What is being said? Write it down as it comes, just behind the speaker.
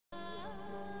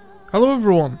Hello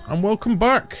everyone, and welcome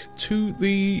back to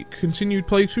the continued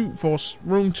playthrough for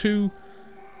Rome 2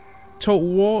 Total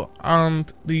War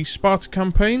and the Sparta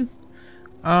campaign.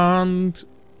 And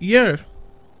yeah,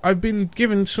 I've been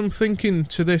given some thinking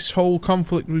to this whole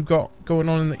conflict we've got going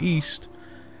on in the east,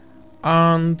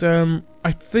 and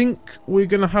I think we're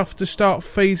going to have to start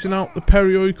phasing out the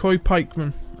perioikoi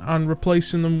pikemen and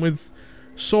replacing them with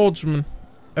swordsmen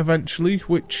eventually,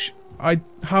 which I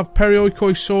have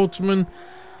perioikoi swordsmen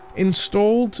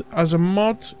installed as a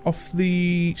mod off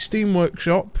the Steam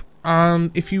Workshop. And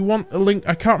if you want a link,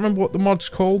 I can't remember what the mod's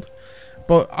called,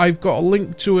 but I've got a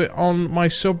link to it on my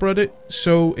subreddit.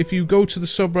 So if you go to the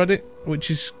subreddit, which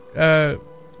is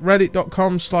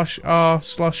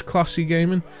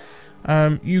reddit.com/r/classygaming,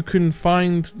 you can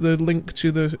find the link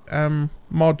to the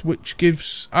mod which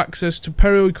gives access to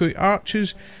perioikoi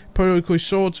archers, perioikoi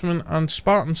swordsmen and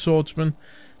Spartan swordsmen.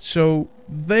 So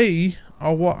they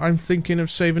are what I'm thinking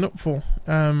of saving up for,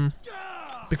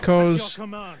 because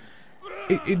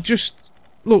it just,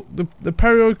 look, the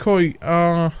perioikoi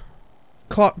are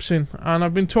collapsing, and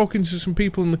I've been talking to some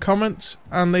people in the comments,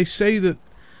 and they say that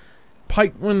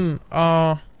pikemen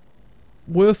are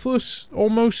worthless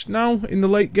almost now in the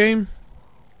late game.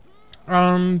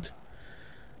 And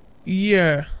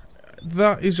yeah,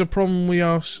 that is a problem we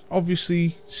are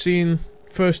obviously seeing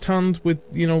firsthand with,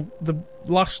 you know, the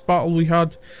last battle we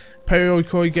had,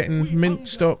 perioikoi getting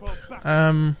minced up,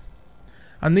 and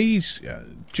these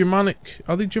Germanic,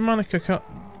 are they Germanic? I can't,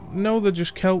 no, they're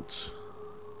just Celts.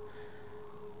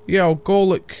 Yeah, or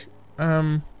Gallic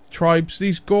tribes.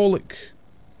 These Gallic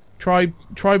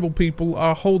tribal people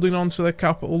are holding on to their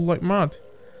capital like mad.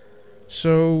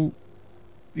 So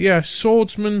yeah,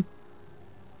 swordsmen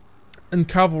and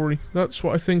cavalry, that's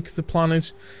what I think the plan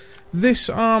is. This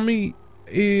army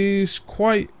is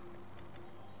quite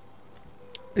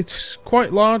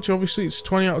large. Obviously it's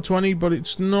 20 out of 20, but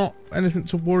it's not anything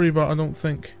to worry about, I don't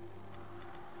think,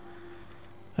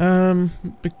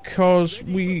 because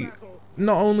we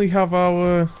not only have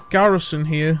our garrison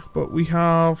here, but we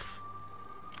have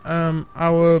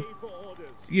our,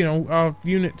 you know, our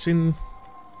units in,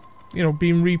 you know,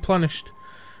 being replenished,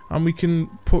 and we can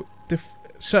put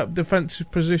set up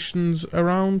defensive positions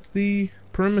around the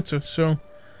perimeter. So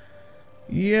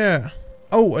yeah.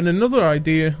 Oh, and another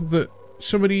idea that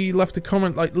somebody left a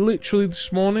comment like literally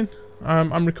this morning.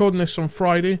 I'm recording this on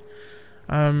Friday,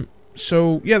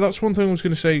 so yeah, that's one thing I was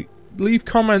going to say. Leave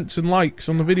comments and likes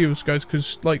on the videos, guys,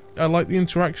 because like, I like the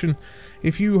interaction.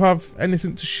 If you have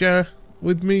anything to share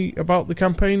with me about the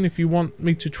campaign, if you want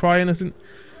me to try anything,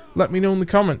 let me know in the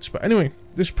comments. But anyway,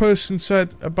 this person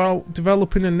said about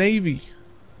developing a navy,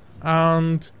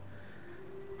 and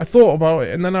I thought about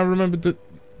it, and then I remembered that,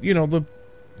 you know, the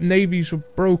navies were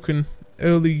broken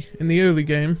early in the early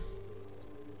game,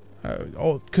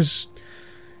 because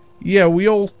yeah, we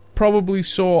all probably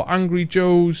saw Angry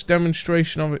Joe's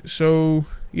demonstration of it. So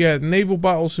yeah, naval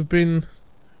battles have been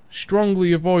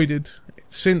strongly avoided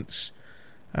since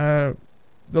the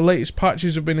latest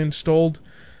patches have been installed.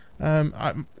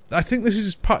 I think this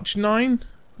is patch 9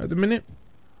 at the minute.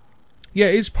 Yeah,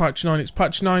 it is patch 9. It's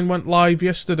patch 9 went live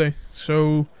yesterday.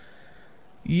 So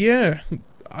yeah,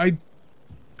 I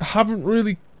haven't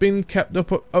really been kept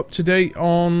up to date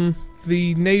on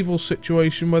the naval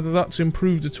situation, whether that's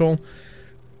improved at all.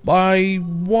 By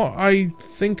what I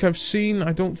think I've seen,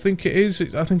 I don't think it is.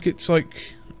 I think it's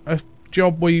like a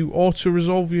job where you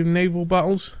auto-resolve your naval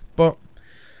battles. But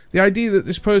the idea that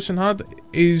this person had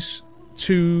is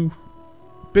to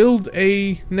build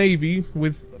a navy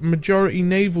with majority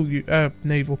naval.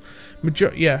 What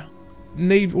are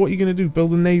you gonna do?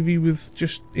 Build a navy with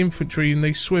just infantry and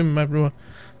they swim everywhere?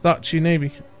 That's your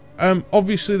navy.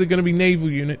 Obviously they're going to be naval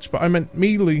units, but I meant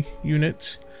melee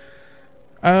units.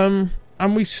 And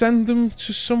we send them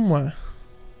to somewhere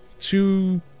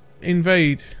to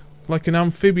invade, like an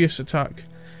amphibious attack.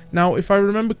 Now, if I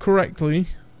remember correctly,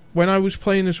 when I was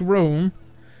playing as Rome,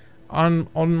 on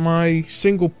my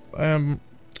single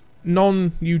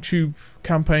non-YouTube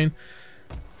campaign,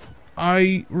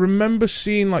 I remember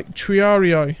seeing like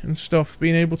triarii and stuff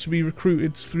being able to be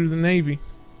recruited through the navy.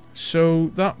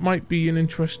 So that might be an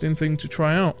interesting thing to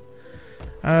try out.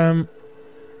 And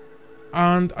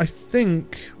I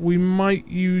think we might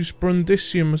use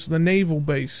Brundisium as the naval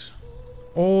base.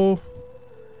 Or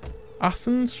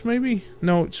Athens, maybe?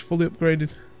 No, it's fully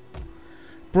upgraded.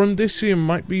 Brundisium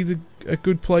might be a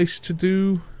good place to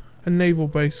do a naval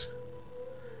base.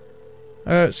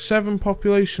 7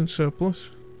 population surplus.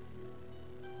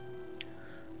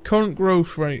 Current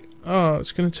growth rate. Oh,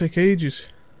 it's going to take ages.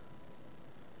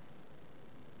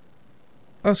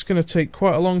 That's going to take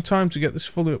quite a long time to get this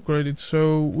fully upgraded,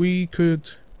 so we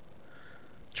could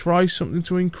try something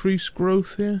to increase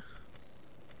growth here.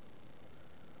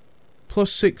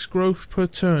 +6 growth per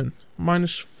turn.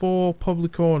 -4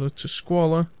 public order to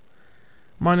squalor.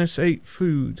 -8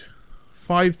 food.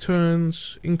 5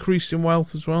 turns, increase in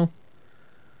wealth as well.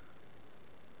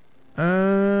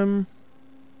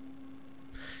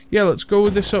 Yeah, let's go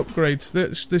with this upgrade.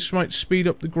 This might speed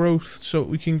up the growth so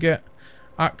we can get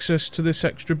access to this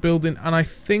extra building, and I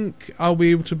think I'll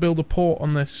be able to build a port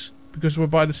on this because we're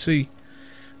by the sea.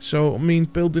 So it'll mean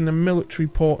building a military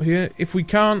port here. If we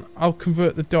can't, I'll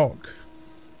convert the dock.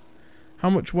 How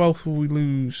much wealth will we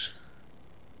lose?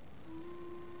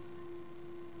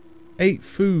 8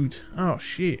 food. Oh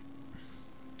shit.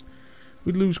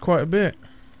 We'd lose quite a bit.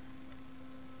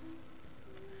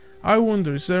 I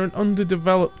wonder, is there an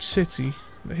underdeveloped city?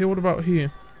 Here, what about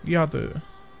here? Yada.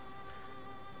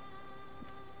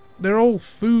 They're all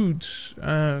food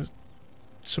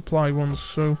supply ones,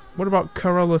 so what about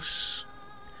Carolus?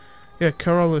 Yeah,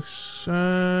 Carolus.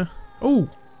 Oh!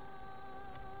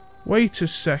 Wait a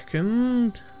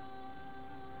second.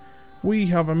 We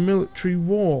have a military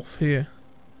wharf here.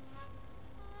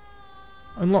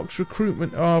 Unlocks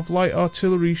recruitment of light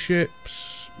artillery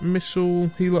ships, missile,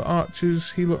 healer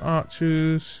archers,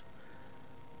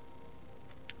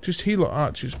 just healer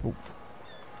archers, but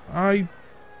I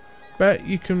bet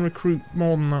you can recruit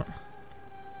more than that.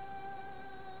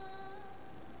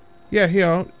 Yeah,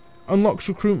 here, unlocks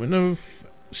recruitment of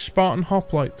Spartan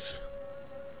hoplites.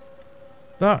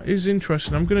 That is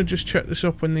interesting. I'm going to just check this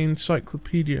up in the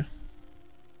encyclopedia,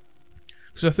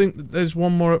 because I think that there's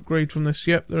one more upgrade from this.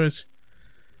 Yep, there is.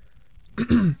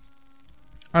 And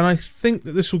I think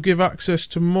that this will give access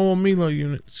to more melee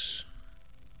units.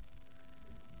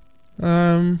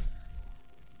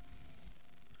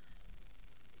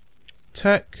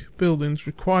 Tech, buildings,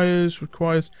 requires.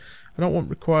 I don't want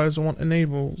requires, I want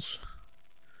enables.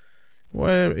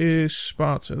 Where is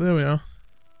Sparta? There we are.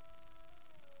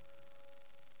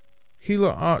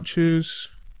 Healer archers.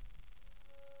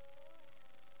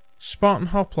 Spartan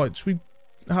hoplites.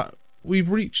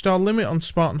 We've reached our limit on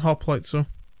Spartan hoplites, so.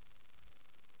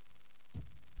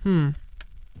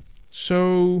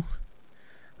 So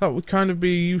that would kind of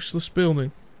be a useless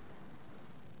building.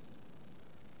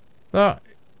 That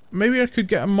maybe I could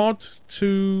get a mod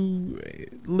to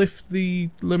lift the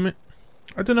limit.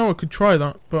 I don't know, I could try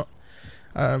that, but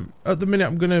at the minute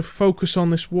I'm going to focus on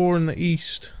this war in the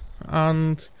east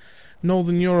and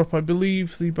Northern Europe. I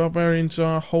believe the barbarians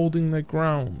are holding their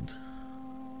ground.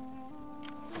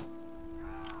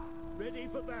 Ready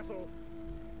for battle.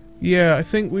 Yeah, I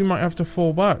think we might have to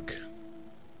fall back.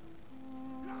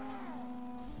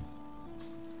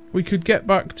 We could get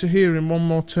back to here in one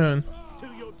more turn.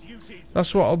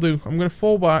 That's what I'll do. I'm going to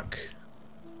fall back,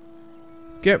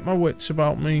 get my wits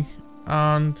about me,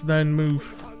 and then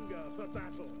move.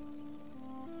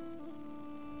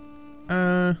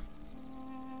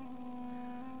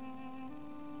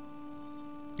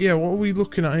 Yeah, what are we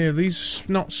looking at here? These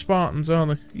are not Spartans, are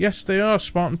they? Yes, they are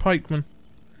Spartan pikemen.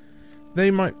 They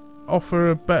might offer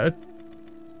a better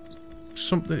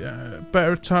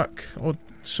better attack or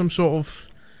some sort of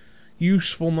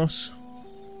usefulness.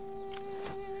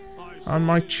 And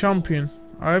my champion,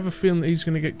 I have a feeling that he's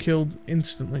going to get killed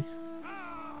instantly.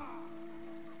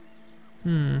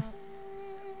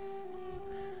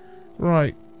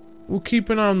 Right, we'll keep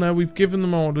an eye on there. We've given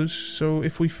them orders, so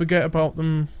if we forget about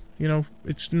them, you know,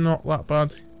 it's not that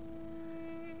bad.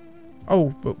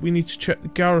 Oh, but we need to check the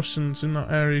garrisons in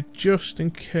that area just in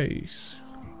case.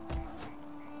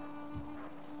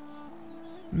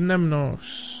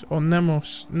 Nemesis.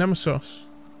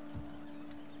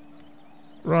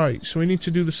 Right, so we need to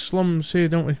do the slums here,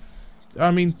 don't we? I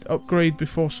mean, upgrade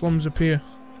before slums appear.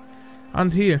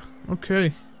 And here,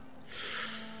 okay.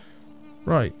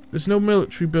 Right, there's no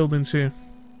military buildings here.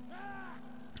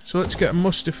 So let's get a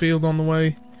muster field on the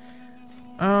way.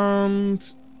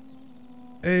 And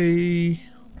we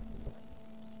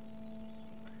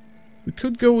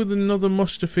could go with another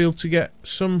muster field to get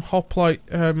some hoplite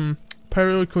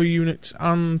periodical units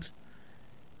and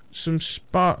some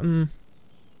Spartan.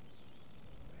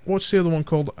 What's the other one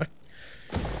called?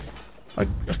 I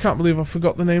can't believe I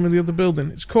forgot the name of the other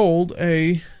building. It's called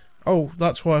a. Oh,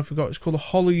 that's why I forgot. It's called a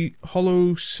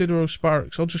Hollow Sideros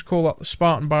Barracks. I'll just call that the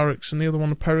Spartan Barracks and the other one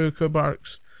the Periodical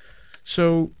Barracks.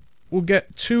 So we'll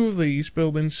get 2 of these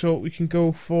buildings so we can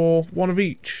go for one of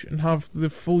each and have the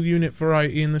full unit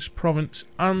variety in this province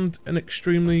and an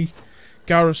extremely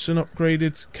garrison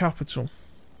upgraded capital.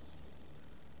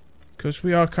 Because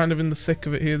we are kind of in the thick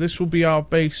of it here. This will be our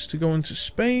base to go into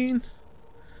Spain.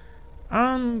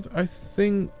 And I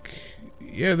think,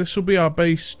 yeah, this will be our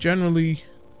base generally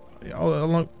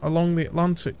along the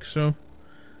Atlantic. So,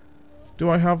 do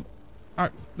I have?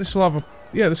 This will have a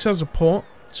this has a port.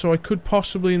 So I could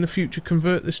possibly in the future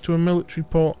convert this to a military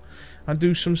port and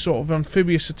do some sort of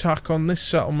amphibious attack on this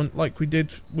settlement, like we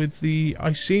did with the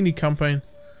Iceni campaign.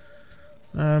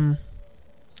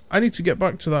 I need to get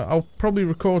back to that. I'll probably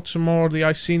record some more of the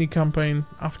Iceni campaign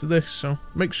after this, so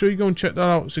make sure you go and check that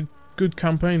out. It's a good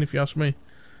campaign if you ask me.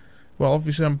 Well,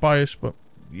 obviously I'm biased, but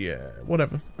yeah,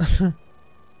 whatever.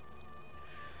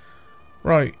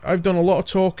 Right, I've done a lot of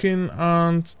talking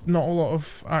and not a lot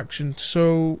of action,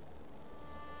 so...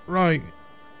 Right,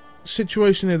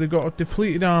 situation here, they've got a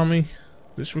depleted army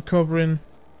that's recovering.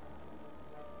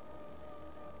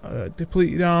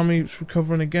 Depleted army that's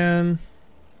recovering again.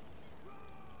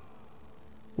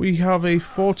 We have a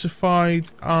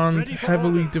fortified and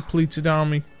heavily depleted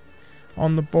army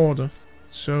on the border.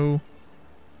 So,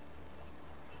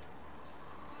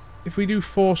 if we do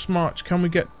force march, can we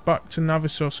get back to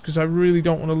Navisos? Because I really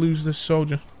don't want to lose this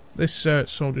soldier. This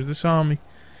army.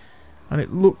 And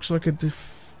it looks like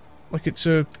it's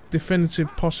a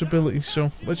definitive possibility.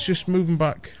 So, let's just move them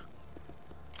back.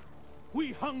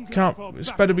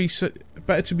 It's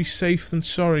better to be safe than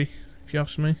sorry, if you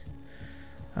ask me.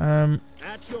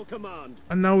 At your command.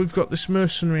 And now we've got this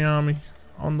mercenary army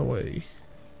on the way.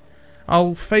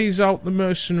 I'll phase out the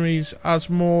mercenaries as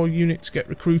more units get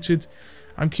recruited.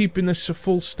 I'm keeping this a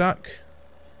full stack.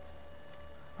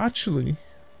 Actually,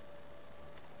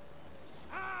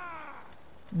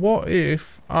 what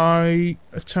if I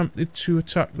attempted to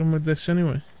attack them with this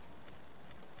anyway?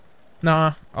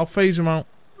 Nah, I'll phase them out.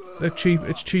 They're cheap.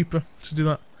 It's cheaper to do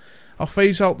that. I'll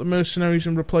phase out the mercenaries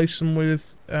and replace them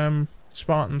with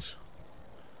Spartans.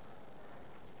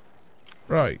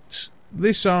 Right.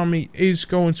 This army is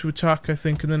going to attack, I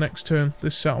think, in the next turn,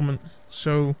 this settlement.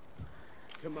 So,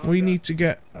 we need to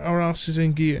get our asses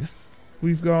in gear.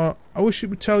 We've got... I wish it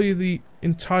would tell you the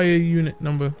entire unit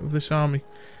number of this army.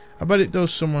 I bet it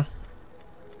does somewhere.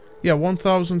 Yeah,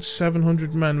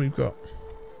 1,700 men we've got.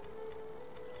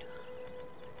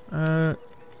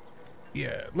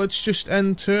 Yeah, let's just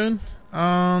end turn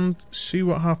and see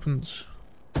what happens.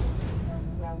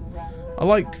 I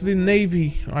like the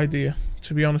navy idea,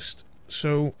 to be honest.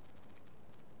 So,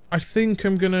 I think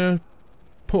I'm gonna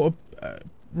put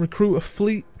recruit a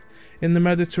fleet in the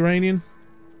Mediterranean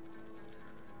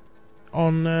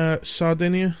on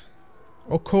Sardinia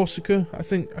or Corsica. I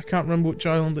can't remember which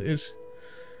island it is.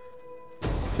 I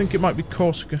think it might be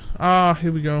Corsica. Ah,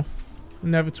 here we go.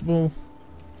 Inevitable.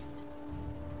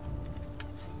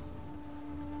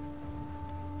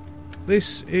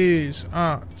 This is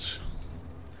at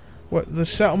the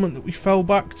settlement that we fell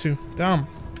back to. Damn.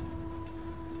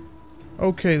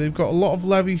 Okay, they've got a lot of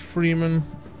levy freemen,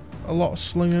 a lot of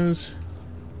slingers,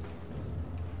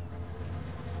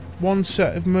 one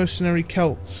set of mercenary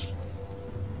Celts.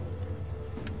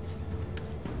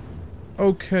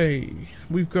 Okay,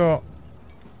 we've got...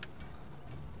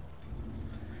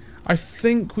 I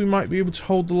think we might be able to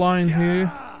hold the line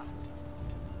here.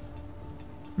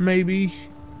 Maybe.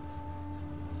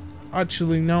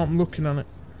 Actually, now I'm looking at it.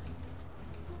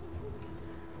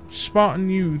 Spartan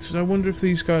youths. I wonder if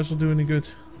these guys will do any good.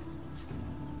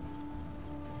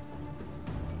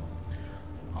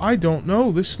 I don't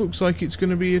know. This looks like it's going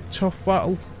to be a tough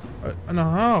battle and a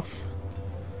half.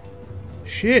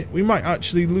 Shit, we might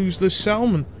actually lose this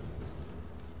settlement.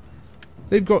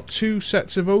 They've got 2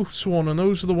 sets of Oathsworn, and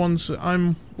those are the ones that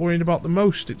I'm worried about the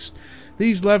most. It's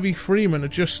these levy freemen are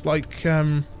just like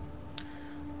cannon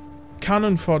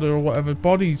fodder or whatever,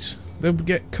 bodies. They'll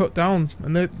get cut down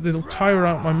and they'll tire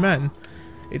out my men.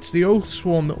 It's the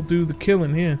Oathsworn that'll do the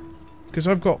killing here. Because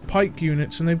I've got pike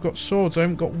units and they've got swords. I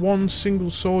haven't got one single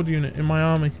sword unit in my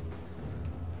army.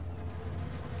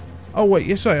 Oh wait,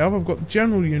 yes I have. I've got the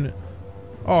general unit.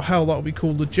 Oh hell, that'll be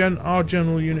cool. Our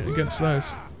general unit against theirs.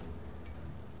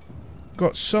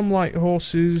 Got some light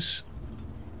horses.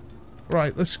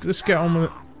 Right, let's get on with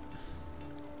it.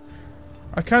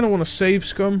 I kind of want to save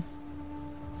scum.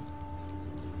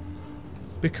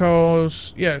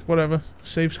 Because, yeah, whatever.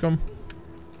 Save scum.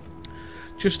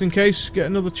 Just in case, get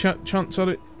another chance at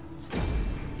it.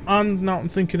 And now I'm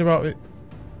thinking about it.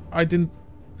 I didn't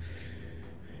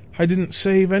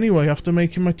save anyway after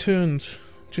making my turns.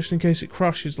 Just in case it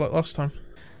crashes like last time.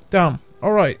 Damn.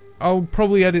 Alright, I'll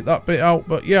probably edit that bit out.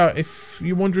 But yeah, if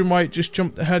you're wondering why it just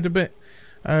jumped ahead a bit.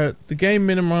 The game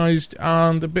minimised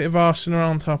and a bit of arsing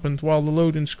around happened while the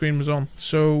loading screen was on.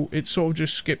 So it sort of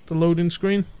just skipped the loading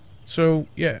screen. So,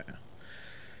 yeah.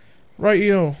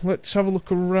 Rightio, let's have a look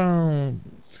around.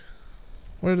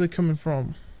 Where are they coming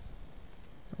from?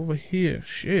 Over here,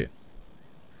 shit.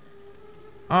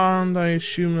 And I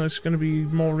assume there's going to be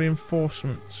more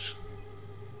reinforcements.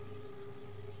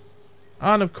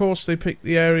 And of course they picked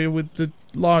the area with the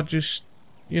largest,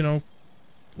 you know,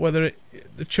 whether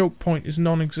the choke point is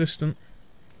non-existent.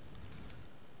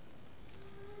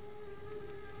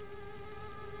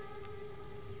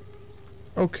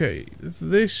 Okay,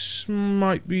 this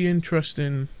might be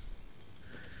interesting.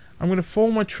 I'm going to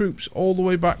form my troops all the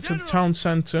way back to the town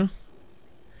centre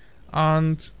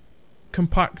and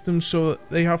compact them so that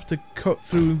they have to cut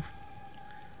through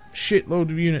a shitload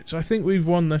of units. I think we've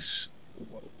won this.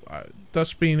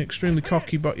 That's being extremely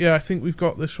cocky, but yeah, I think we've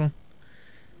got this one.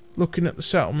 Looking at the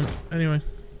settlement, anyway.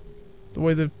 The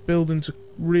way the buildings are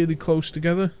really close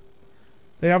together.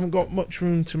 They haven't got much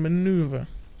room to manoeuvre,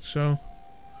 so...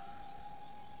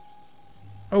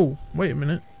 Oh, wait a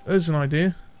minute. There's an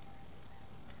idea.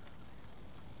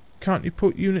 Can't you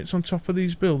put units on top of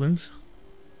these buildings?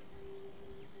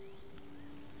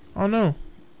 Oh no.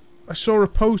 I saw a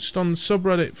post on the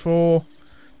subreddit for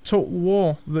Total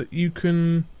War that you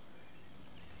can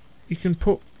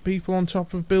put people on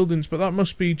top of buildings, but that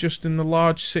must be just in the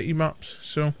large city maps,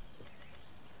 so...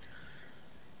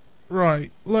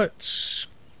 Right, let's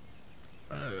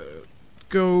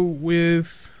go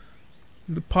with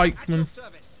the pikemen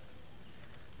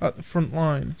at the front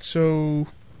line. So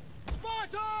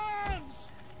Spartans!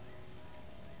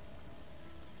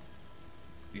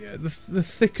 yeah, the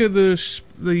thicker the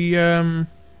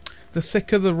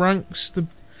thicker the ranks, the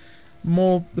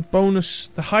more the bonus,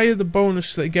 the higher the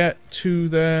bonus they get to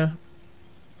their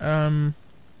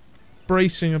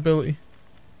bracing ability.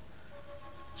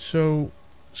 So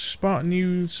Spartan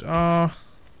youths are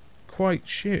quite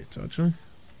shit, actually.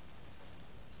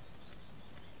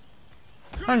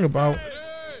 Hang about.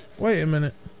 Wait a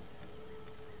minute.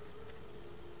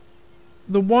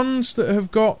 The ones that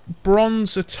have got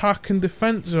bronze attack and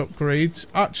defense upgrades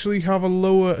actually have a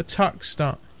lower attack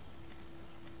stat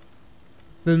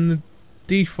than the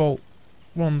default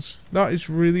ones. That is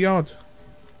really odd.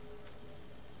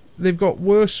 They've got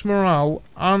worse morale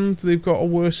and they've got a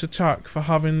worse attack for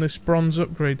having this bronze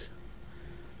upgrade.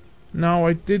 Now,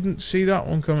 I didn't see that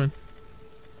one coming.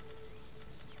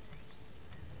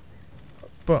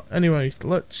 But anyway,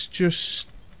 let's just...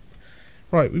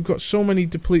 Right, we've got so many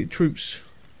depleted troops.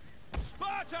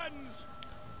 Spartans!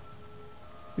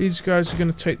 These guys are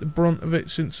going to take the brunt of it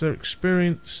since they're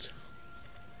experienced.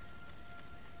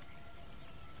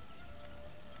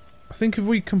 I think if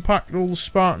we compact all the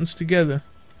Spartans together...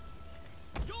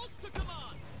 Yours to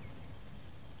command!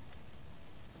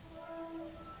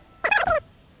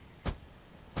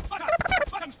 Sparta!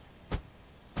 Spartans!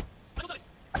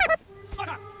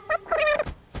 Sparta!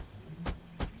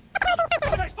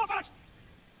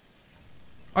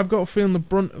 I've got a feeling the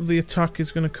brunt of the attack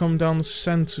is going to come down the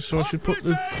centre, so I should put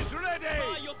the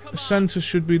centre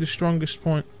should be the strongest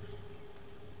point.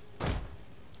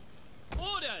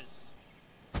 Orders!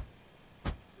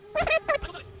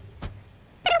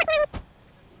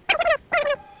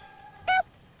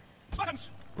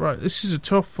 Right, this is a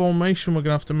tough formation we're going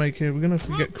to have to make here. We're going to have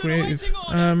to get creative.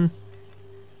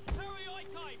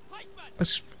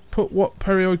 Let's put what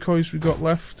perioikos we got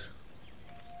left.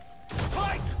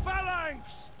 Pike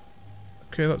phalanx!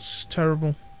 Okay, that's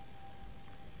terrible.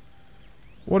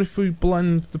 What if we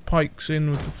blend the pikes in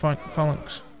with the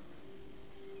phalanx?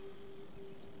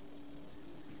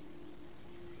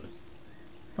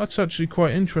 That's actually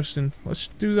quite interesting. Let's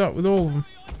do that with all of them.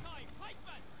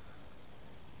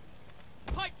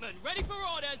 Pikemen, ready for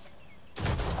orders!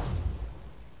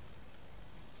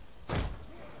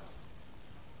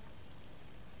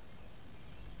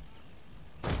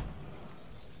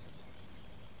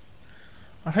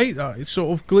 I hate that. It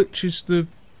sort of glitches the...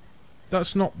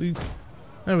 That's not the...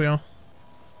 There we are.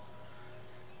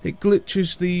 It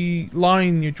glitches the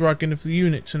line you're dragging of the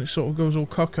units and it sort of goes all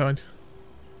cockeyed.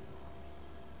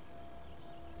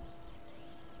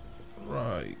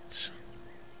 Right.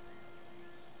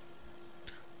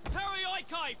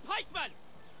 Perioikoi, pikemen!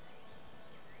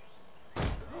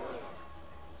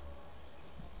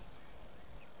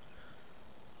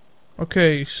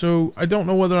 Okay, so I don't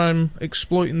know whether I'm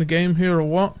exploiting the game here or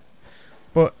what,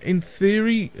 but in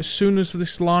theory, as soon as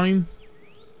this line,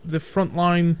 the front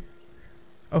line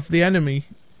of the enemy,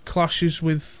 clashes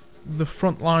with the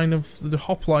front line of the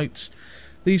hoplites,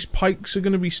 these pikes are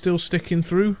going to be still sticking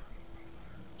through,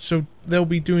 so they'll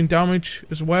be doing damage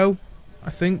as well,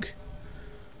 I think.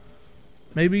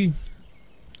 Maybe.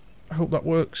 I hope that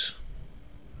works.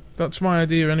 That's my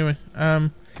idea anyway.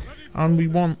 And we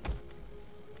want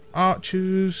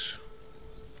archers.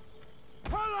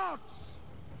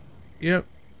 Yep.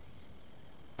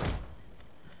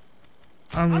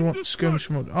 And we want skirmish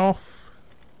mode off.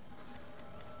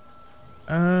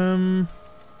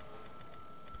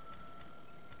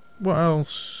 What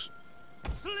else?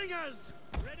 Slingers!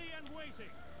 Ready and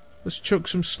waiting. Let's chuck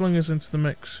some slingers into the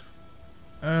mix.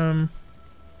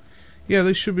 Yeah,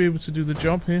 they should be able to do the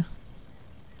job here.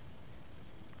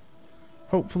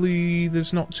 Hopefully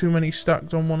there's not too many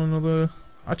stacked on one another.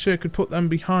 Actually, I could put them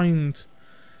behind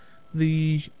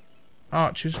the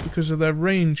archers because of their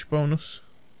range bonus.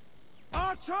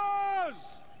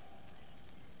 Archers!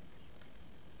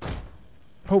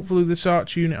 Hopefully this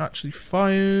archer unit actually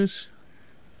fires,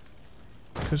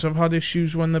 because I've had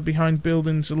issues when they're behind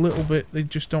buildings a little bit, they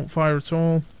just don't fire at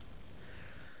all.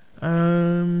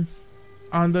 And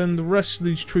then the rest of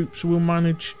these troops will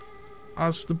manage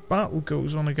as the battle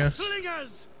goes on, I guess.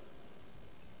 Slingers!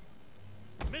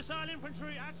 Missile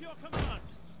infantry at your command.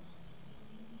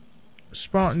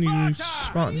 Spartan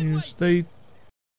news, they